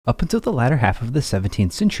Up until the latter half of the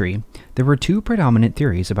 17th century, there were two predominant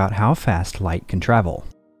theories about how fast light can travel.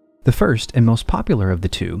 The first and most popular of the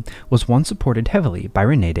two was one supported heavily by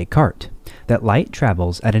René Descartes, that light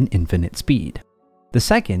travels at an infinite speed. The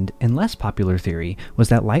second and less popular theory was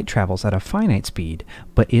that light travels at a finite speed,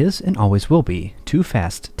 but is and always will be too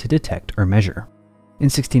fast to detect or measure. In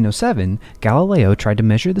 1607, Galileo tried to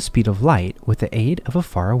measure the speed of light with the aid of a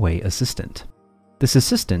faraway assistant. This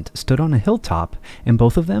assistant stood on a hilltop, and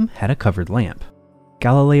both of them had a covered lamp.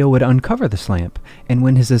 Galileo would uncover this lamp, and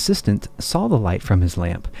when his assistant saw the light from his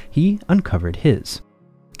lamp, he uncovered his.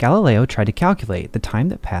 Galileo tried to calculate the time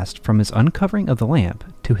that passed from his uncovering of the lamp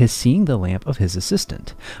to his seeing the lamp of his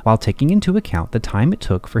assistant, while taking into account the time it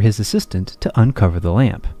took for his assistant to uncover the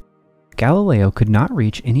lamp. Galileo could not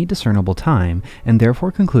reach any discernible time, and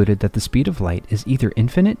therefore concluded that the speed of light is either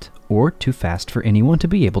infinite or too fast for anyone to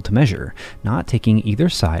be able to measure, not taking either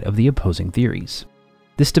side of the opposing theories.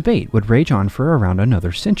 This debate would rage on for around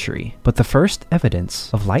another century, but the first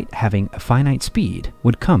evidence of light having a finite speed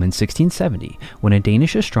would come in 1670, when a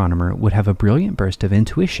Danish astronomer would have a brilliant burst of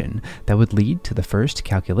intuition that would lead to the first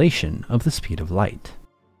calculation of the speed of light.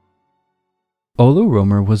 Ole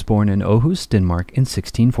Romer was born in Aarhus, Denmark in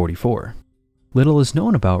 1644. Little is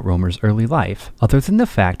known about Romer's early life, other than the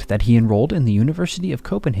fact that he enrolled in the University of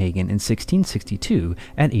Copenhagen in 1662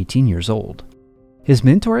 at 18 years old. His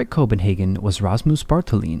mentor at Copenhagen was Rasmus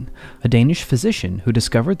Bartholin, a Danish physician who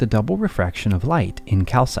discovered the double refraction of light in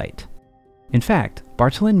calcite. In fact,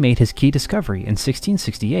 Bartholin made his key discovery in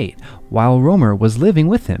 1668 while Romer was living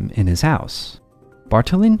with him in his house.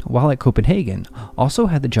 Bartholin, while at Copenhagen, also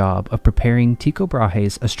had the job of preparing Tycho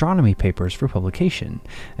Brahe's astronomy papers for publication,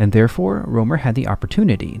 and therefore Romer had the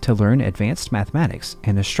opportunity to learn advanced mathematics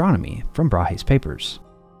and astronomy from Brahe's papers.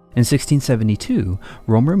 In 1672,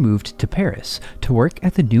 Romer moved to Paris to work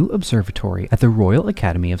at the new observatory at the Royal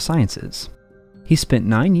Academy of Sciences. He spent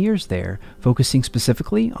 9 years there, focusing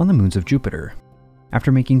specifically on the moons of Jupiter. After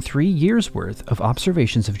making 3 years' worth of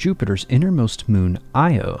observations of Jupiter's innermost moon,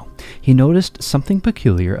 Io, he noticed something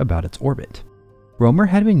peculiar about its orbit. Romer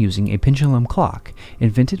had been using a pendulum clock,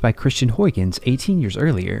 invented by Christiaan Huygens 18 years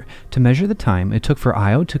earlier, to measure the time it took for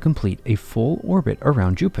Io to complete a full orbit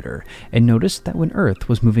around Jupiter, and noticed that when Earth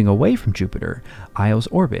was moving away from Jupiter, Io's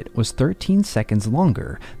orbit was 13 seconds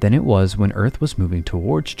longer than it was when Earth was moving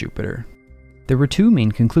towards Jupiter. There were two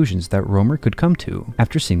main conclusions that Romer could come to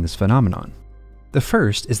after seeing this phenomenon. The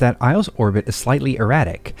first is that Io's orbit is slightly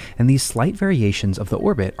erratic, and these slight variations of the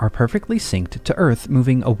orbit are perfectly synced to Earth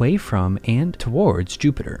moving away from and towards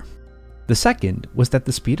Jupiter. The second was that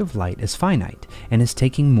the speed of light is finite, and is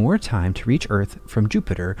taking more time to reach Earth from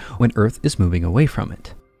Jupiter when Earth is moving away from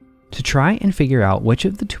it. To try and figure out which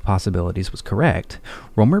of the two possibilities was correct,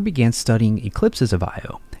 Romer began studying eclipses of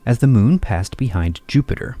Io as the moon passed behind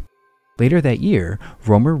Jupiter. Later that year,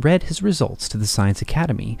 Romer read his results to the Science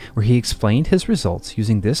Academy, where he explained his results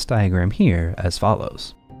using this diagram here as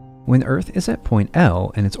follows. When Earth is at point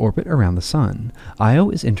L in its orbit around the Sun,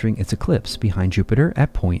 Io is entering its eclipse behind Jupiter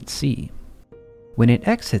at point C. When it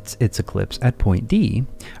exits its eclipse at point D,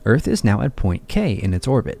 Earth is now at point K in its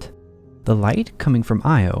orbit. The light coming from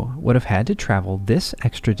Io would have had to travel this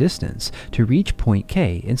extra distance to reach point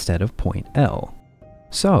K instead of point L.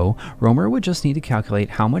 So, Romer would just need to calculate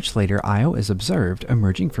how much later Io is observed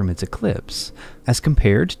emerging from its eclipse, as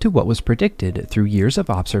compared to what was predicted through years of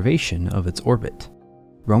observation of its orbit.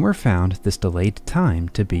 Romer found this delayed time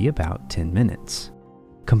to be about 10 minutes.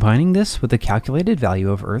 Combining this with the calculated value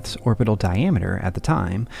of Earth's orbital diameter at the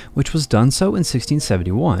time, which was done so in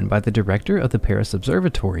 1671 by the director of the Paris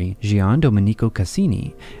Observatory, Gian Domenico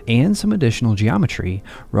Cassini, and some additional geometry,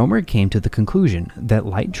 Romer came to the conclusion that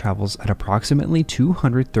light travels at approximately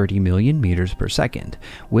 230 million meters per second,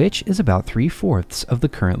 which is about 3/4 of the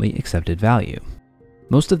currently accepted value.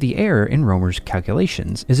 Most of the error in Romer's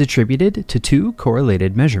calculations is attributed to two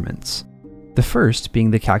correlated measurements. The first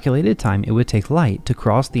being the calculated time it would take light to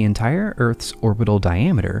cross the entire Earth's orbital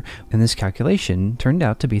diameter, and this calculation turned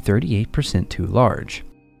out to be 38% too large.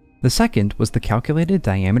 The second was the calculated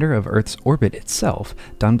diameter of Earth's orbit itself,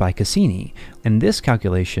 done by Cassini, and this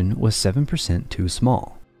calculation was 7% too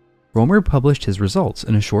small. Romer published his results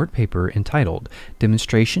in a short paper entitled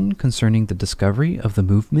Demonstration Concerning the Discovery of the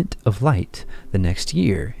Movement of Light the next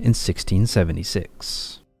year in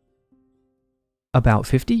 1676. About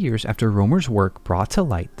 50 years after Romer's work brought to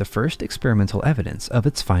light the first experimental evidence of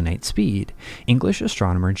its finite speed, English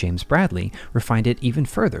astronomer James Bradley refined it even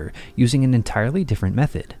further using an entirely different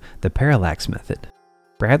method, the parallax method.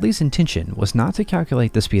 Bradley's intention was not to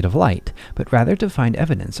calculate the speed of light, but rather to find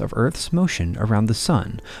evidence of Earth's motion around the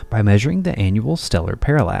Sun by measuring the annual stellar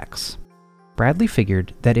parallax. Bradley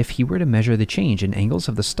figured that if he were to measure the change in angles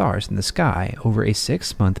of the stars in the sky over a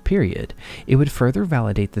 6-month period, it would further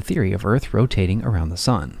validate the theory of Earth rotating around the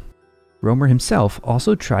Sun. Romer himself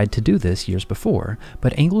also tried to do this years before,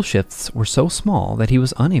 but angle shifts were so small that he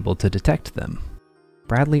was unable to detect them.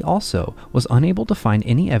 Bradley also was unable to find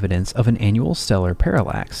any evidence of an annual stellar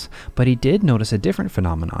parallax, but he did notice a different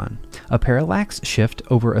phenomenon, a parallax shift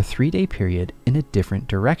over a 3-day period in a different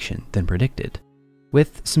direction than predicted.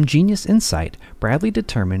 With some genius insight, Bradley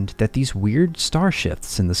determined that these weird star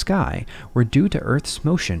shifts in the sky were due to Earth's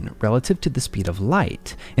motion relative to the speed of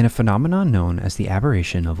light in a phenomenon known as the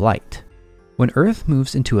aberration of light. When Earth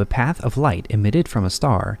moves into a path of light emitted from a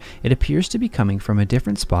star, it appears to be coming from a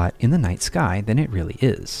different spot in the night sky than it really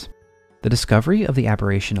is. The discovery of the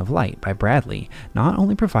aberration of light by Bradley not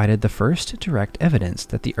only provided the first direct evidence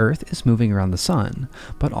that the Earth is moving around the Sun,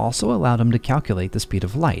 but also allowed him to calculate the speed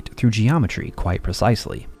of light through geometry quite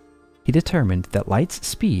precisely. He determined that light's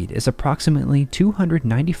speed is approximately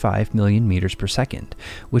 295 million meters per second,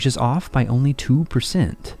 which is off by only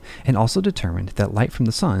 2%, and also determined that light from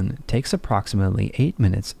the Sun takes approximately 8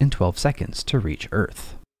 minutes and 12 seconds to reach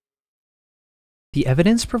Earth. The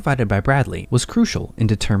evidence provided by Bradley was crucial in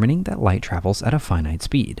determining that light travels at a finite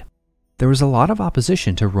speed. There was a lot of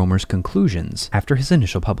opposition to Romer's conclusions after his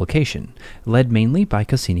initial publication, led mainly by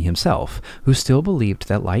Cassini himself, who still believed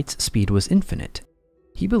that light's speed was infinite.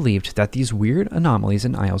 He believed that these weird anomalies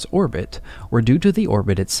in Io's orbit were due to the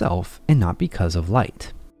orbit itself and not because of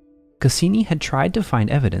light. Cassini had tried to find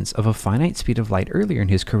evidence of a finite speed of light earlier in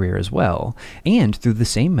his career as well, and through the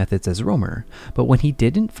same methods as Romer, but when he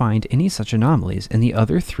didn't find any such anomalies in the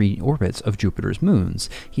other 3 orbits of Jupiter's moons,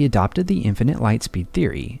 he adopted the infinite light speed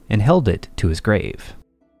theory and held it to his grave.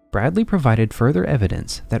 Bradley provided further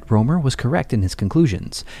evidence that Romer was correct in his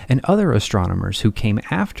conclusions, and other astronomers who came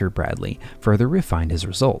after Bradley further refined his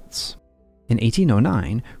results. In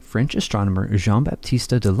 1809, French astronomer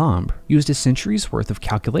Jean-Baptiste Delambre used a century's worth of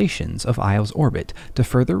calculations of Io's orbit to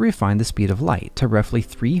further refine the speed of light to roughly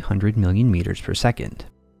 300 million meters per second.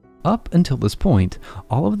 Up until this point,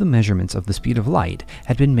 all of the measurements of the speed of light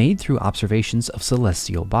had been made through observations of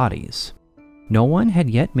celestial bodies. No one had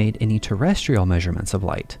yet made any terrestrial measurements of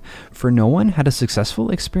light, for no one had a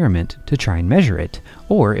successful experiment to try and measure it,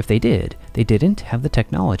 or if they did, they didn't have the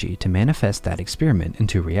technology to manifest that experiment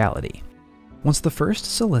into reality. Once the first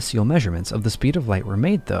celestial measurements of the speed of light were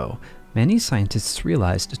made, though, many scientists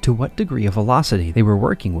realized to what degree of velocity they were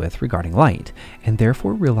working with regarding light, and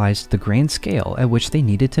therefore realized the grand scale at which they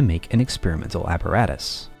needed to make an experimental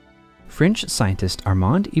apparatus. French scientist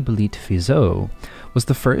Armand Hippolyte Fizeau was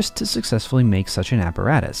the first to successfully make such an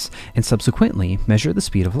apparatus, and subsequently measure the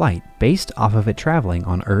speed of light based off of it traveling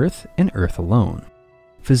on Earth and Earth alone.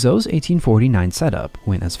 Fizeau's 1849 setup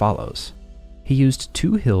went as follows. He used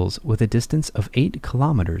 2 hills with a distance of 8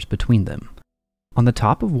 kilometers between them. On the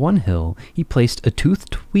top of one hill, he placed a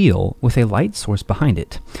toothed wheel with a light source behind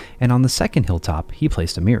it, and on the second hilltop, he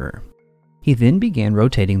placed a mirror. He then began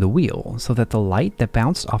rotating the wheel so that the light that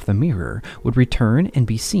bounced off the mirror would return and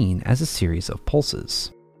be seen as a series of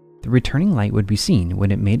pulses. The returning light would be seen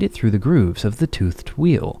when it made it through the grooves of the toothed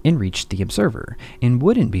wheel and reached the observer, and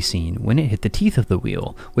wouldn't be seen when it hit the teeth of the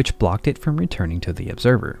wheel, which blocked it from returning to the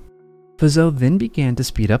observer. Fizeau then began to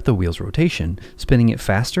speed up the wheel's rotation, spinning it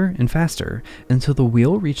faster and faster, until the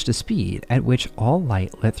wheel reached a speed at which all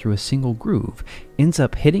light let through a single groove ends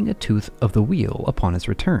up hitting a tooth of the wheel upon its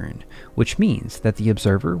return, which means that the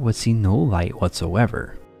observer would see no light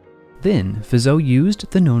whatsoever. Then, Fizeau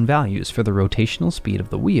used the known values for the rotational speed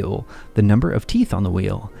of the wheel, the number of teeth on the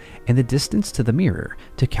wheel, and the distance to the mirror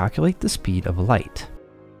to calculate the speed of light.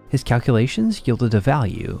 His calculations yielded a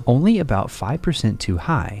value only about 5% too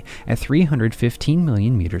high at 315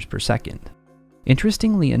 million meters per second.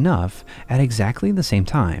 Interestingly enough, at exactly the same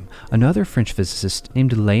time, another French physicist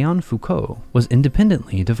named Léon Foucault was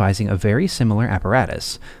independently devising a very similar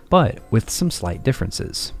apparatus, but with some slight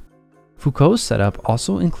differences. Foucault's setup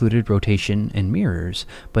also included rotation and mirrors,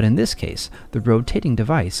 but in this case, the rotating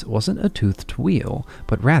device wasn't a toothed wheel,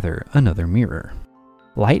 but rather another mirror.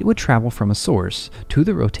 Light would travel from a source to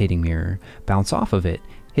the rotating mirror, bounce off of it,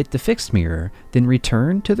 hit the fixed mirror, then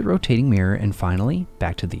return to the rotating mirror and finally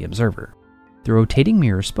back to the observer. The rotating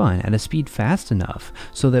mirror spun at a speed fast enough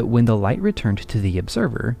so that when the light returned to the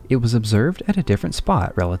observer, it was observed at a different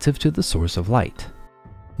spot relative to the source of light.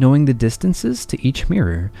 Knowing the distances to each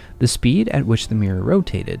mirror, the speed at which the mirror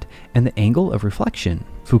rotated, and the angle of reflection,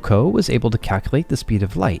 Foucault was able to calculate the speed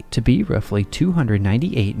of light to be roughly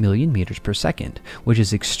 298 million meters per second, which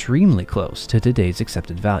is extremely close to today's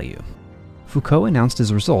accepted value. Foucault announced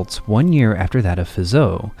his results 1 year after that of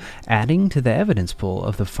Fizeau, adding to the evidence pool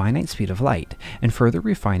of the finite speed of light and further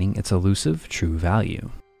refining its elusive true value.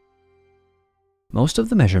 Most of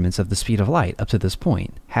the measurements of the speed of light up to this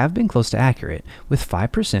point have been close to accurate, with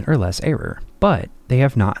 5% or less error, but they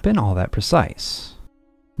have not been all that precise.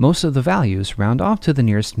 Most of the values round off to the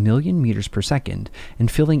nearest million meters per second,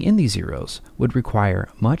 and filling in these zeros would require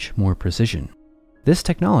much more precision. This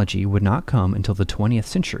technology would not come until the 20th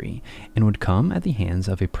century, and would come at the hands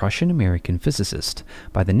of a Prussian-American physicist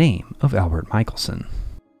by the name of Albert Michelson.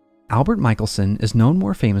 Albert Michelson is known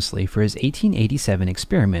more famously for his 1887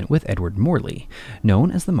 experiment with Edward Morley,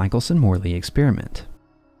 known as the Michelson-Morley experiment.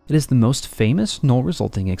 It is the most famous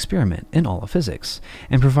null-resulting experiment in all of physics,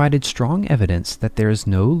 and provided strong evidence that there is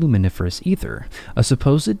no luminiferous ether, a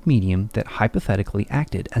supposed medium that hypothetically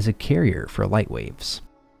acted as a carrier for light waves.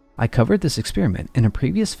 I covered this experiment in a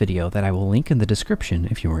previous video that I will link in the description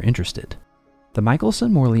if you are interested. The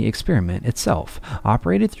Michelson-Morley experiment itself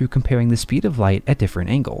operated through comparing the speed of light at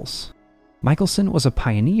different angles. Michelson was a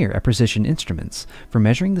pioneer at precision instruments for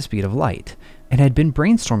measuring the speed of light, and had been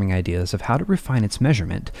brainstorming ideas of how to refine its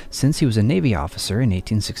measurement since he was a Navy officer in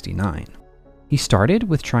 1869. He started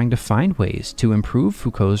with trying to find ways to improve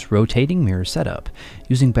Foucault's rotating mirror setup,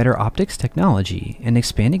 using better optics technology and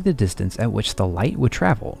expanding the distance at which the light would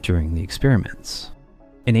travel during the experiments.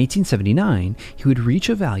 In 1879, he would reach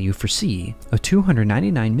a value for C of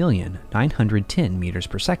 299,910 meters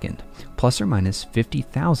per second, plus or minus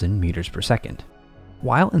 50,000 meters per second.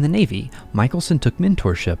 While in the Navy, Michelson took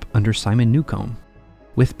mentorship under Simon Newcomb.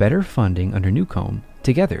 With better funding under Newcomb,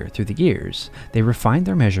 together through the years, they refined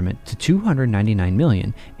their measurement to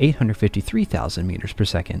 299,853,000 meters per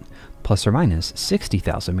second, plus or minus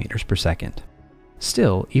 60,000 meters per second.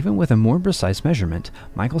 Still, even with a more precise measurement,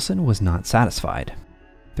 Michelson was not satisfied.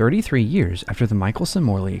 33 years after the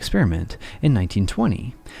Michelson-Morley experiment, in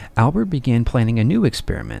 1920, Albert began planning a new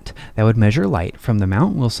experiment that would measure light from the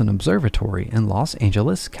Mount Wilson Observatory in Los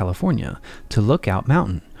Angeles, California, to Lookout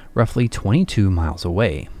Mountain, roughly 22 miles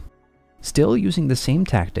away. Still using the same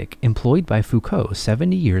tactic employed by Foucault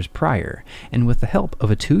 70 years prior, and with the help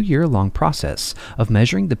of a 2-year-long process of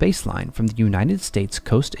measuring the baseline from the United States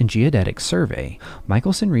Coast and Geodetic Survey,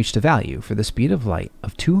 Michelson reached a value for the speed of light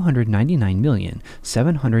of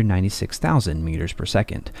 299,796,000 meters per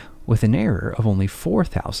second, with an error of only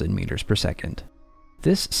 4,000 meters per second.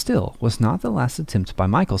 This still was not the last attempt by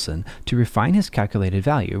Michelson to refine his calculated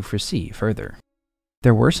value for C further.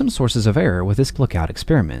 There were some sources of error with this lookout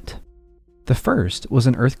experiment. The first was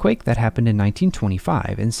an earthquake that happened in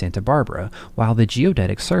 1925 in Santa Barbara while the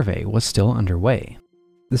Geodetic Survey was still underway.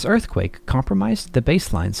 This earthquake compromised the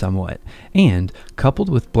baseline somewhat, and, coupled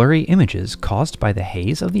with blurry images caused by the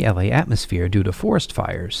haze of the LA atmosphere due to forest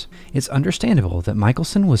fires, it's understandable that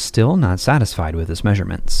Michelson was still not satisfied with his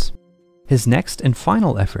measurements. His next and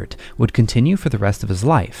final effort would continue for the rest of his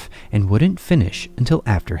life, and wouldn't finish until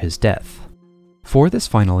after his death. For this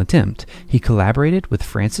final attempt, he collaborated with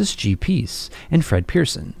Francis G. Peace and Fred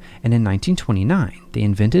Pearson, and in 1929 they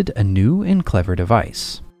invented a new and clever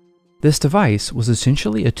device. This device was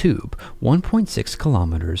essentially a tube 1.6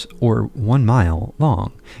 kilometers or 1 mile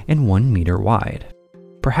long and 1 meter wide.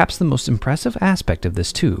 Perhaps the most impressive aspect of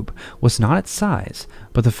this tube was not its size,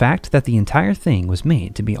 but the fact that the entire thing was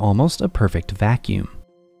made to be almost a perfect vacuum.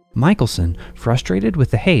 Michelson, frustrated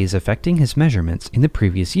with the haze affecting his measurements in the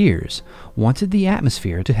previous years, wanted the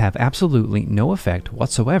atmosphere to have absolutely no effect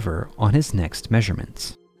whatsoever on his next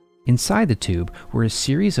measurements. Inside the tube were a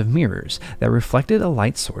series of mirrors that reflected a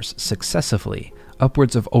light source successively,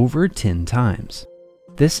 upwards of over 10 times.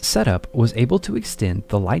 This setup was able to extend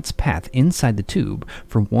the light's path inside the tube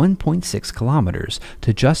from 1.6 kilometers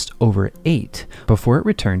to just over 8 before it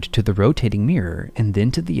returned to the rotating mirror and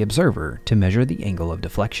then to the observer to measure the angle of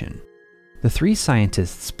deflection. The 3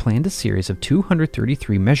 scientists planned a series of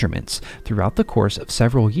 233 measurements throughout the course of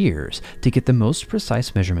several years to get the most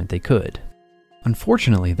precise measurement they could.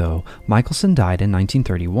 Unfortunately, though, Michelson died in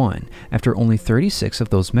 1931 after only 36 of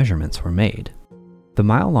those measurements were made. The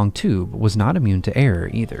mile-long tube was not immune to error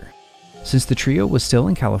either. Since the trio was still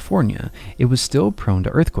in California, it was still prone to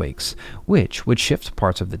earthquakes, which would shift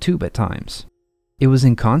parts of the tube at times. It was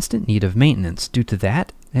in constant need of maintenance due to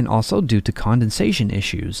that, and also due to condensation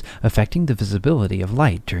issues affecting the visibility of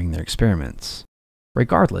light during their experiments.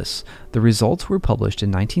 Regardless, the results were published in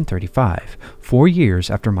 1935, 4 years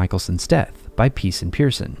after Michelson's death, by Peace and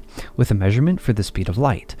Pearson, with a measurement for the speed of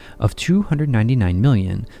light of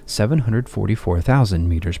 299,744,000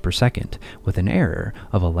 meters per second, with an error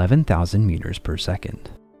of 11,000 meters per second.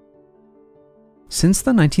 Since the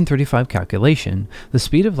 1935 calculation, the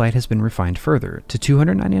speed of light has been refined further to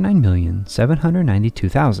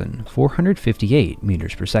 299,792,458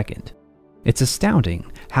 meters per second. It's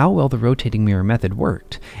astounding how well the rotating mirror method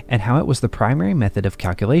worked, and how it was the primary method of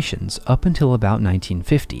calculations up until about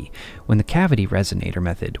 1950, when the cavity resonator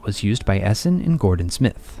method was used by Essen and Gordon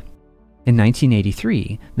Smith. In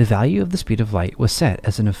 1983, the value of the speed of light was set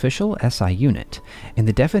as an official SI unit, and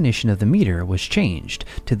the definition of the meter was changed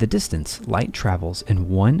to the distance light travels in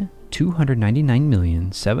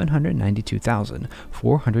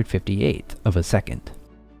 1/299,792,458th of a second.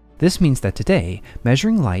 This means that today,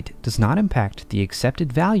 measuring light does not impact the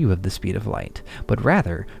accepted value of the speed of light, but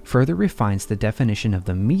rather further refines the definition of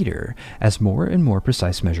the meter as more and more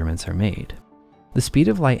precise measurements are made. The speed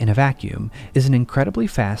of light in a vacuum is an incredibly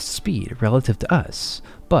fast speed relative to us,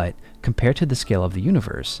 but, compared to the scale of the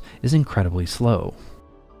universe, is incredibly slow.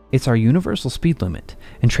 It's our universal speed limit,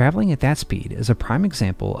 and traveling at that speed is a prime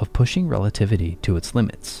example of pushing relativity to its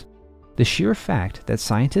limits. The sheer fact that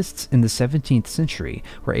scientists in the 17th century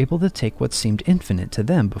were able to take what seemed infinite to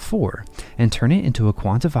them before and turn it into a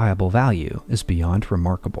quantifiable value is beyond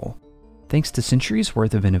remarkable. Thanks to centuries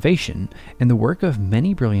worth of innovation and the work of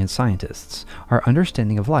many brilliant scientists, our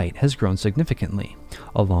understanding of light has grown significantly,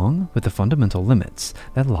 along with the fundamental limits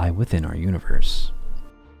that lie within our universe.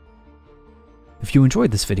 If you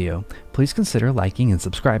enjoyed this video, please consider liking and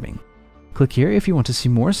subscribing. Click here if you want to see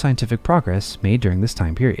more scientific progress made during this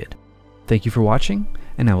time period. Thank you for watching,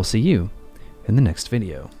 and I will see you in the next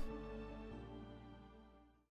video.